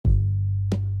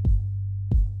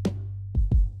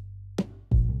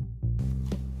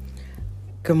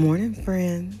Good morning,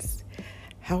 friends.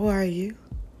 How are you?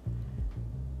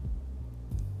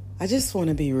 I just want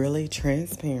to be really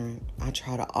transparent. I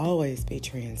try to always be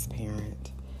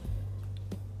transparent.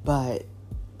 But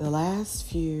the last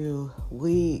few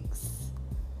weeks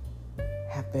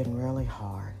have been really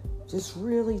hard, just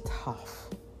really tough.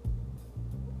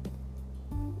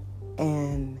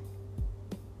 And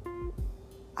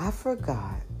I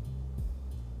forgot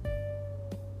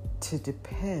to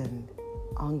depend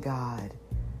on God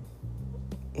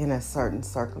in a certain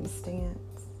circumstance.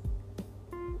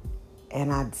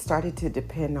 And I started to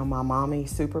depend on my mommy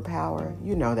superpower.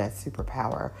 You know that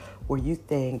superpower where you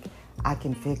think, I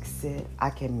can fix it, I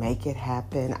can make it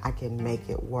happen, I can make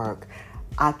it work.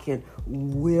 I can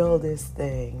will this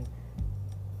thing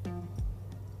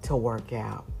to work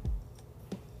out.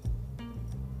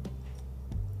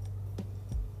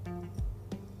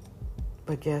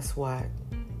 But guess what?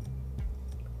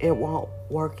 It won't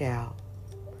work out.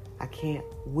 I can't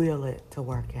will it to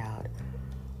work out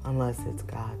unless it's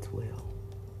God's will.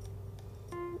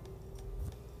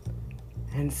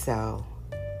 And so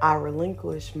I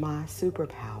relinquish my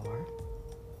superpower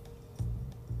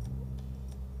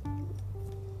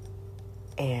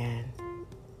and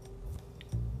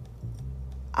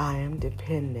I am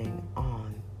depending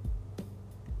on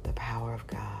the power of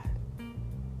God.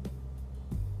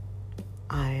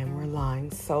 I am relying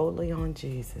solely on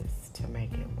Jesus to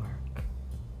make it work.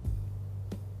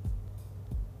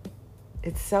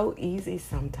 It's so easy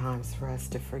sometimes for us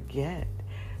to forget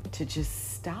to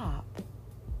just stop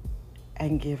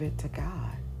and give it to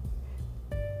God.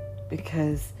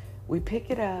 Because we pick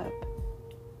it up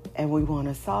and we want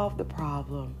to solve the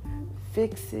problem,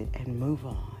 fix it, and move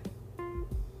on.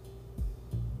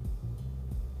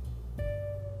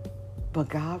 But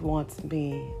God wants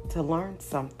me to learn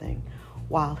something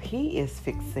while He is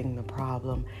fixing the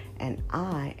problem and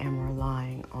I am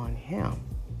relying on Him.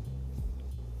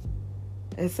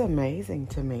 It's amazing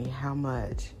to me how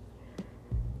much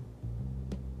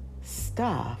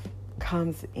stuff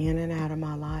comes in and out of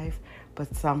my life,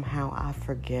 but somehow I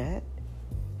forget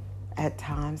at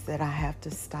times that I have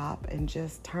to stop and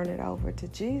just turn it over to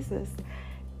Jesus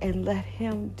and let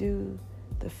Him do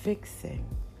the fixing.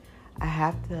 I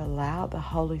have to allow the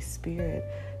Holy Spirit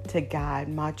to guide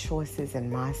my choices and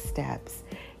my steps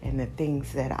and the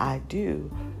things that I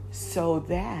do so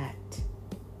that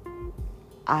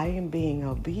I am being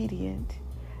obedient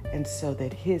and so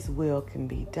that His will can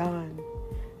be done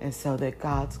and so that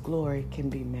God's glory can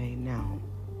be made known.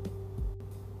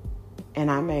 And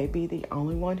I may be the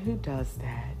only one who does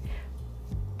that.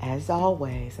 As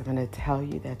always, I'm going to tell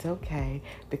you that's okay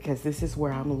because this is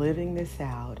where I'm living this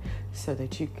out so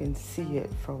that you can see it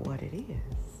for what it is.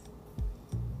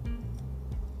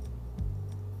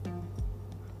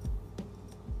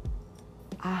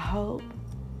 I hope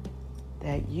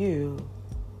that you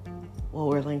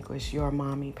will relinquish your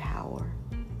mommy power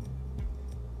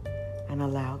and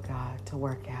allow God to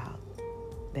work out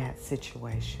that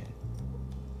situation,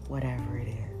 whatever it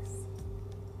is.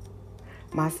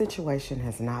 My situation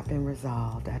has not been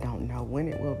resolved. I don't know when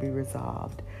it will be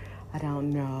resolved. I don't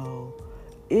know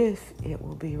if it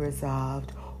will be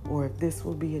resolved or if this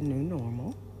will be a new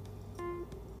normal.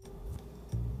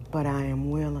 But I am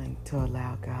willing to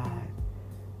allow God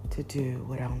to do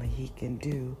what only He can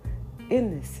do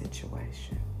in this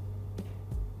situation.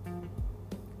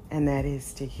 And that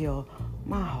is to heal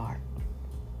my heart,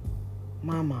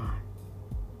 my mind,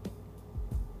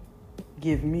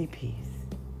 give me peace,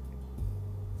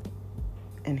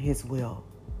 and His will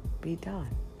be done.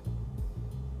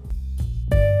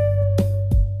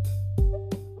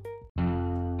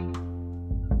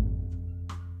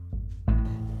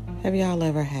 Have y'all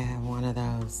ever had one of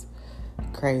those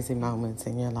crazy moments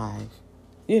in your life?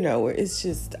 You know, where it's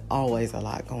just always a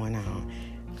lot going on.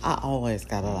 I always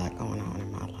got a lot going on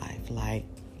in my life. Like,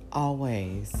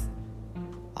 always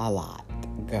a lot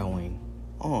going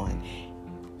on.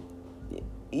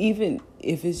 Even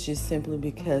if it's just simply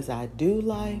because I do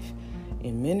life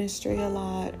in ministry a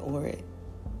lot or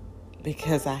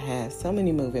because I have so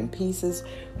many moving pieces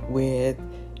with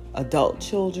adult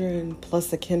children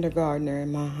plus a kindergartner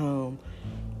in my home.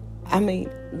 I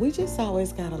mean, we just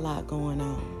always got a lot going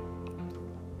on.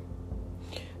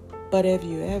 But have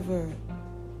you ever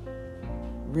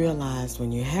realized when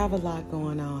you have a lot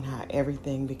going on how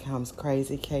everything becomes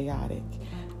crazy chaotic?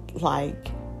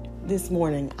 Like this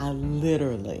morning, I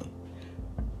literally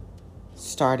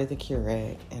started the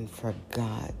Keurig and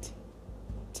forgot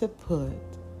to put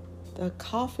the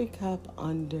coffee cup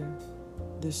under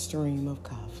the stream of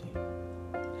coffee.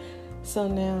 So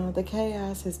now the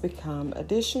chaos has become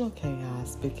additional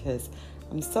chaos because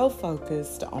I'm so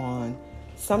focused on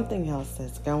something else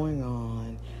that's going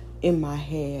on in my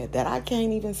head that I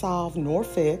can't even solve nor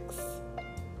fix.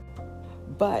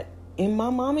 But in my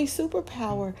mommy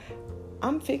superpower,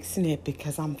 I'm fixing it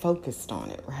because I'm focused on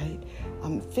it, right?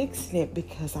 I'm fixing it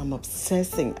because I'm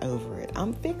obsessing over it.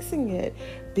 I'm fixing it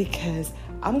because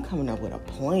I'm coming up with a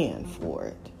plan for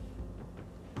it.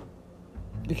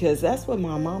 Because that's what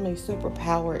my mommy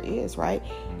superpower is, right?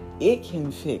 It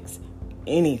can fix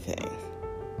anything.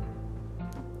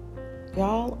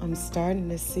 Y'all, I'm starting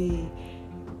to see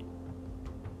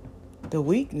the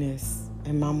weakness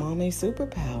in my mommy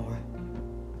superpower.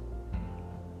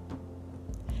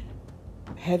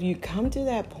 Have you come to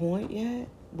that point yet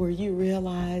where you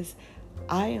realize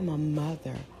I am a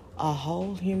mother, a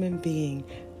whole human being?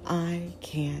 I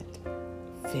can't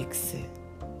fix it.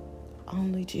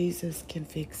 Only Jesus can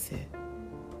fix it.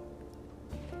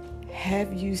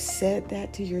 Have you said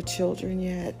that to your children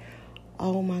yet?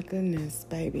 Oh my goodness,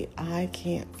 baby, I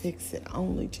can't fix it.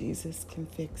 Only Jesus can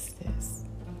fix this.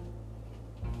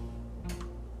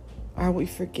 Are we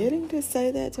forgetting to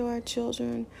say that to our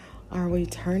children? Are we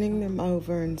turning them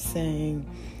over and saying,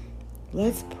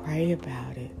 let's pray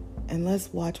about it and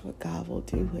let's watch what God will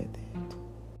do with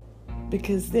it?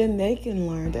 Because then they can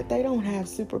learn that they don't have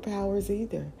superpowers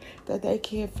either, that they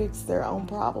can't fix their own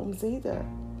problems either,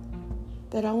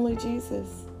 that only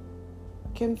Jesus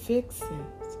can fix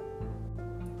it.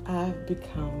 I've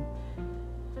become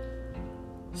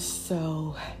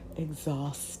so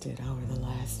exhausted over the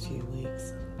last few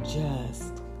weeks,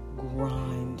 just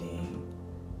grinding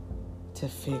to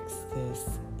fix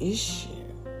this issue.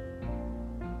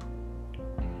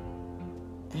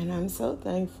 And I'm so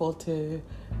thankful to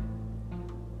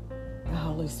the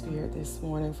Holy Spirit this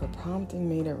morning for prompting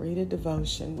me to read a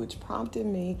devotion, which prompted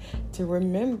me to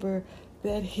remember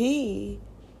that He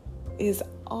is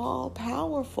all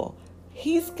powerful.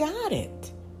 He's got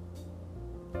it.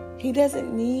 He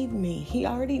doesn't need me. He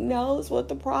already knows what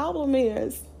the problem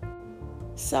is.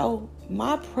 So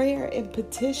my prayer and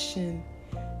petition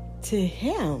to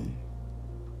Him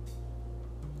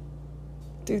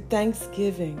through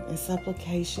thanksgiving and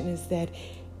supplication is that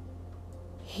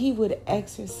He would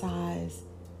exercise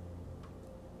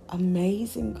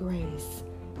amazing grace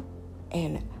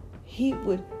and He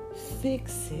would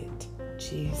fix it.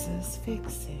 Jesus,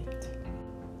 fix it.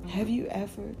 Have you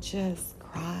ever just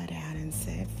cried out and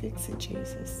said, fix it,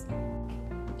 Jesus?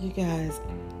 You guys,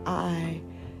 I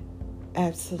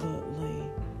absolutely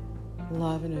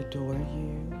love and adore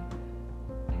you.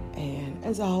 And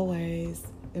as always,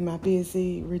 in my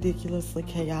busy, ridiculously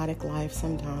chaotic life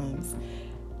sometimes,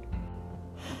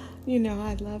 you know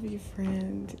I love you,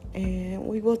 friend, and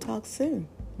we will talk soon.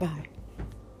 Bye.